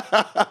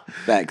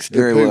 Facts.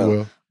 Very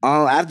well.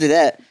 After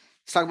that,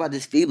 let's talk about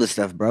this FIBA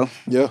stuff, bro.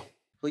 Yeah.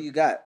 Who you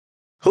got?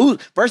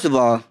 First of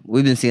all,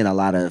 we've been seeing a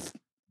lot of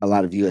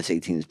USA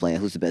teams playing.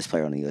 Who's the best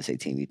player on the USA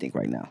team, you think,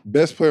 right now?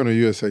 Best player on the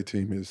USA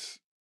team is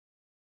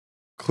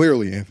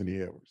clearly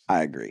Anthony Edwards.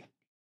 I agree.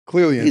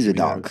 Clearly Anthony He's a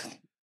dog. Edwards.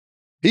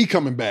 He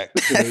coming back.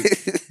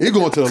 He's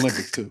going to the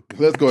Olympics, too.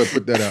 Let's go ahead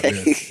and put that out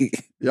there.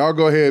 Y'all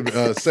go ahead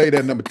say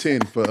that number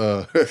 10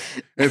 for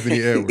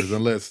Anthony Edwards,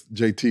 unless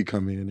JT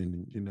come in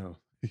and, you know,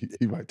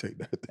 he might take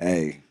that.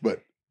 Hey.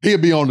 But he'll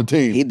be on the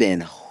team. He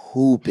been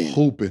hooping.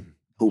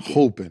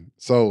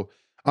 So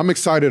I'm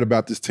excited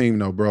about this team,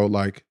 though, bro.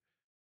 Like,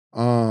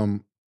 I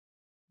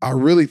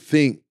really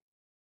think,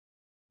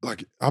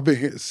 like, I've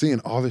been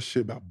seeing all this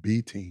shit about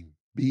B team.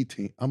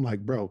 I'm like,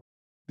 bro,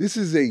 this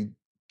is a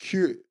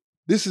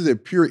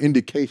pure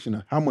indication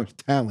of how much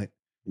talent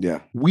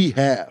we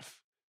have.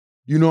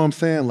 You know what I'm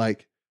saying?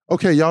 Like,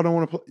 okay, y'all don't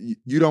want to play.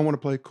 You don't want to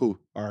play? Cool.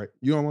 All right.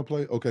 You don't want to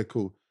play? Okay,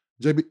 cool.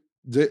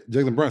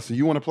 Jalen Brunson,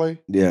 you want to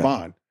play? Yeah.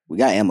 Fine. We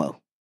got ammo.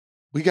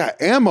 We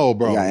got ammo,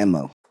 bro.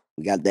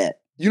 We got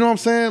that. You know what I'm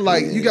saying?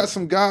 Like, you got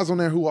some guys on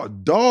there who are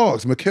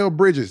dogs. Mikal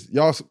Bridges,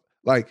 y'all,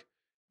 like,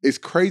 it's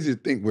crazy to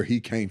think where he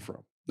came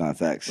from. Not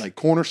facts. Like,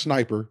 corner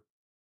sniper,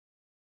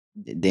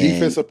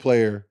 defensive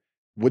player.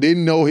 We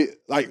didn't know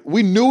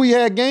we knew he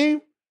had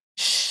game.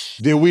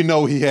 Did we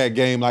know he had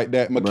game like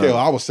that? Mikal,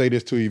 I would say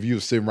this to you if you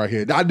were sitting right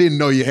here. I didn't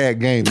know you had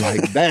game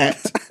like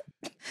that.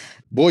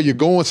 Boy, you're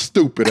going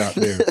stupid out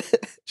there.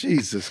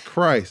 Jesus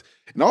Christ.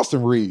 And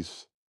Austin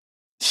Reeves.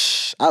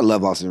 I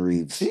love Austin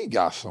Reeves. He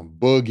got some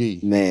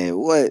boogie. Man,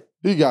 what?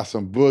 He got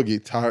some boogie.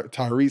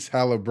 Tyrese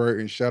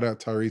Halliburton. Shout out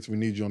Tyrese. We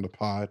need you on the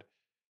pod.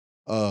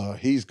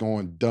 He's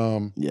going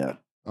dumb. Yeah.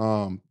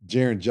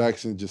 Jaren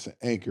Jackson, just an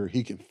anchor.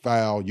 He can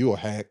foul. You a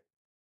hack.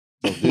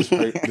 So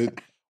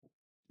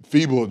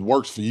FIBA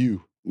works for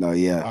you. No,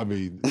 yeah. I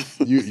mean,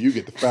 you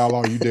get the foul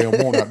all you damn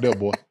want out there,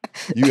 boy.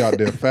 You out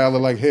there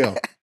fouling like hell.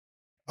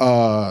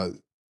 I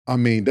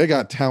mean, they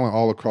got talent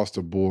all across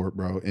the board,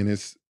 bro. And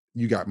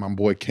you got my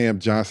boy Cam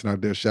Johnson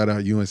out there. Shout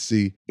out UNC.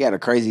 He had a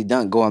crazy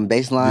dunk going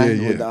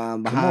baseline with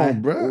behind. Come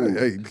on, bro.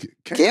 Hey,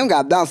 Cam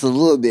got bounced a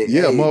little bit.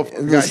 Yeah,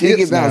 motherfucker got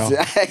hips now.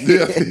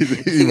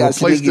 He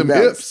replaced them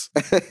hips.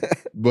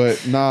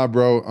 But nah,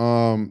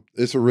 bro.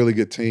 It's a really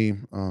good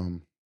team.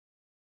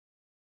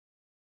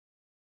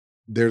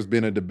 There's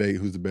been a debate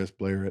who's the best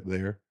player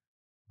there.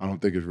 I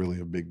don't think it's really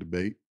a big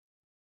debate.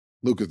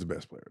 Luka's the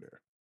best player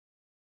there.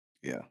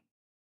 Yeah.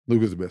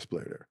 Luka's the best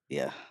player there.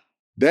 Yeah.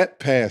 That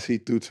pass he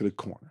threw to the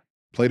corner,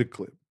 play the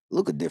clip.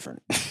 Luka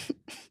different.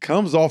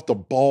 Comes off the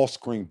ball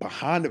screen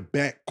behind the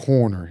back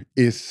corner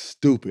is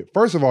stupid.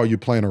 First of all, you're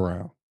playing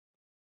around.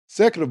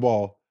 Second of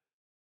all,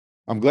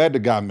 I'm glad the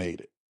guy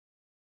made it.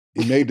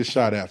 He made the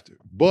shot after.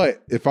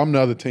 But if I'm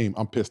the other team,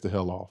 I'm pissed the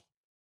hell off.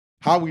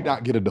 How we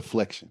not get a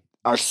deflection?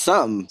 Or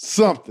something.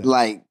 Something.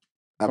 Like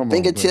a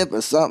fingertip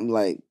or something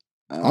like.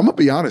 I'm going to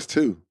be honest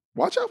too.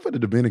 Watch out for the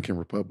Dominican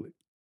Republic.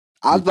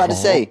 I was about to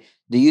say,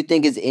 do you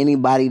think it's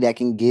anybody that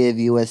can give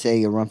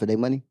USA a run for their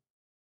money?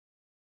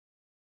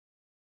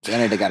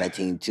 Canada got a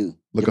team too.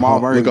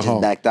 Jamal Murray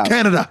just backed out.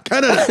 Canada.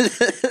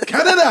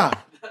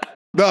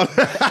 No.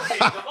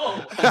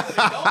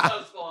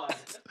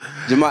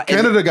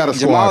 Canada got a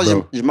squad,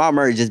 bro. Jamal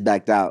Murray just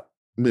backed out.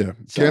 Yeah,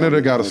 so,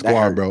 Canada got a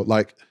squad, bro.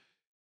 Like,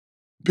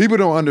 people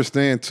don't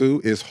understand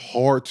too, it's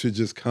hard to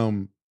just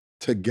come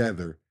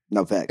together.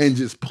 No facts. And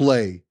just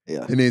play.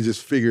 Yeah. And then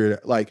just figure it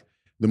out. Like,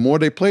 the more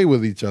they play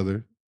with each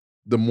other,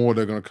 the more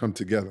they're going to come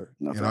together.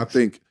 No and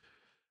facts.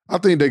 I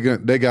think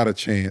they got a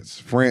chance.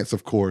 France,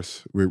 of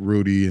course, with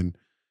Rudy and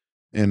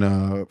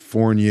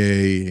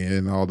Fournier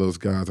and all those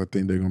guys. I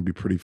think they're going to be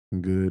pretty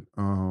good.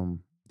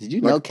 Did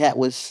you know Cat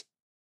was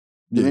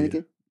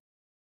Dominican? Yeah.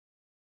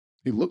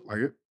 He looked like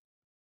it.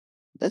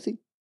 Does he?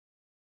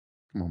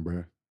 Come on,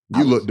 bro.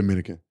 You look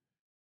Dominican.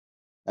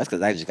 That's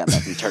because I just got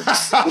back from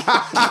Turks.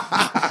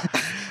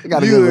 I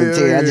got a good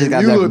routine. I just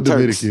got back from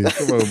Turks.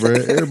 Dominican. Come on, bro.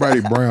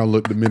 Everybody brown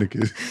look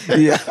Dominican.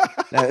 Yeah.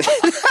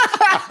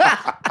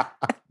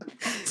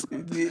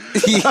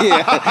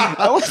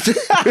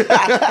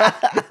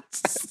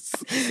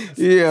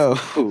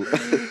 Yo.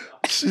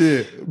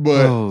 Shit.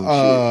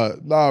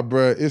 But nah,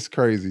 bro, it's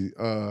crazy.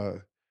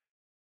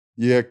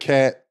 Yeah,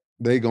 Cat,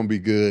 they gonna be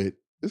good.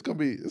 It's gonna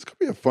be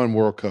a fun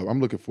World Cup.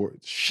 I'm looking for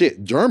it.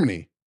 Shit,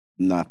 Germany.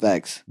 Nah,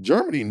 facts.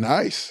 Germany,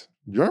 nice.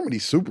 Germany,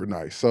 super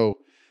nice. So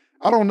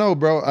I don't know,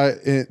 bro.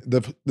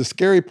 The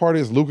scary part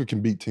is Luka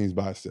can beat teams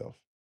by himself.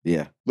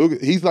 Yeah,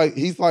 Luka, he's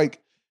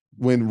like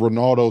when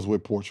Ronaldo's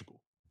with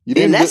Portugal.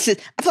 And I feel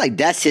like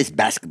that's his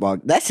basketball.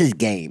 That's his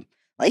game.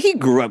 Like he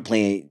grew up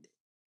playing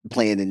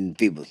in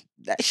FIBA.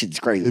 That shit's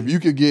crazy. If you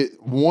could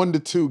get 1 to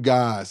 2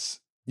 guys,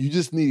 you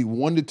just need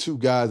 1 to 2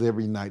 guys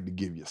every night to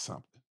give you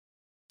something.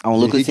 On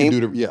Luka's team?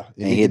 And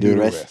he can do the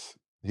rest.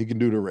 He can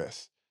do the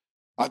rest.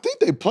 I think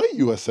they play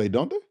USA,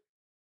 don't they?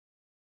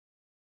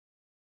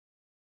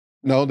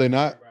 No, they're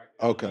not?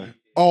 Okay.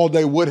 Oh,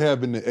 they would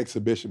have in the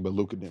exhibition, but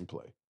Luka didn't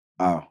play.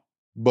 Oh.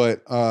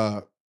 But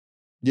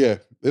yeah,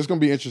 it's gonna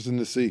be interesting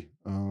to see.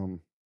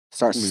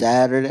 Starts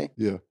Saturday?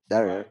 Yeah.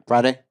 Saturday.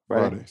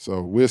 Friday?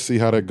 So we'll see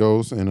how that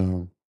goes.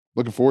 And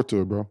looking forward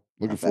to it, bro.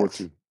 Looking forward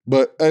to it.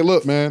 But hey,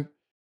 look, man,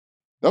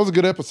 that was a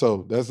good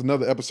episode. That's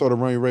another episode of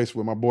Run Your Race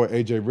with my boy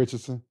AJ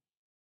Richardson.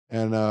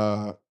 And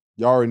y'all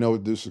already know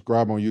what to do.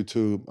 Subscribe on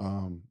YouTube.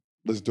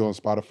 Listen to it on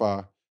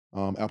Spotify,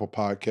 Apple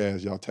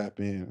Podcasts. Y'all tap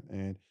in.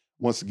 And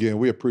once again,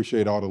 we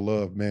appreciate all the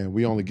love, man.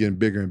 We only getting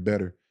bigger and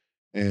better.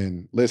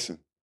 And listen,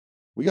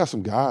 we got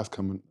some guys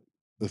coming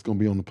that's going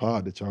to be on the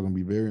pod that y'all going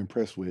to be very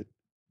impressed with.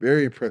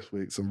 Very impressed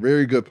with. Some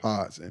very good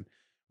pods. And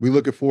we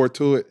looking forward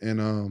to it.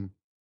 And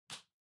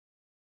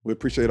we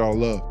appreciate all the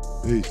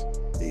love. Peace.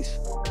 Peace.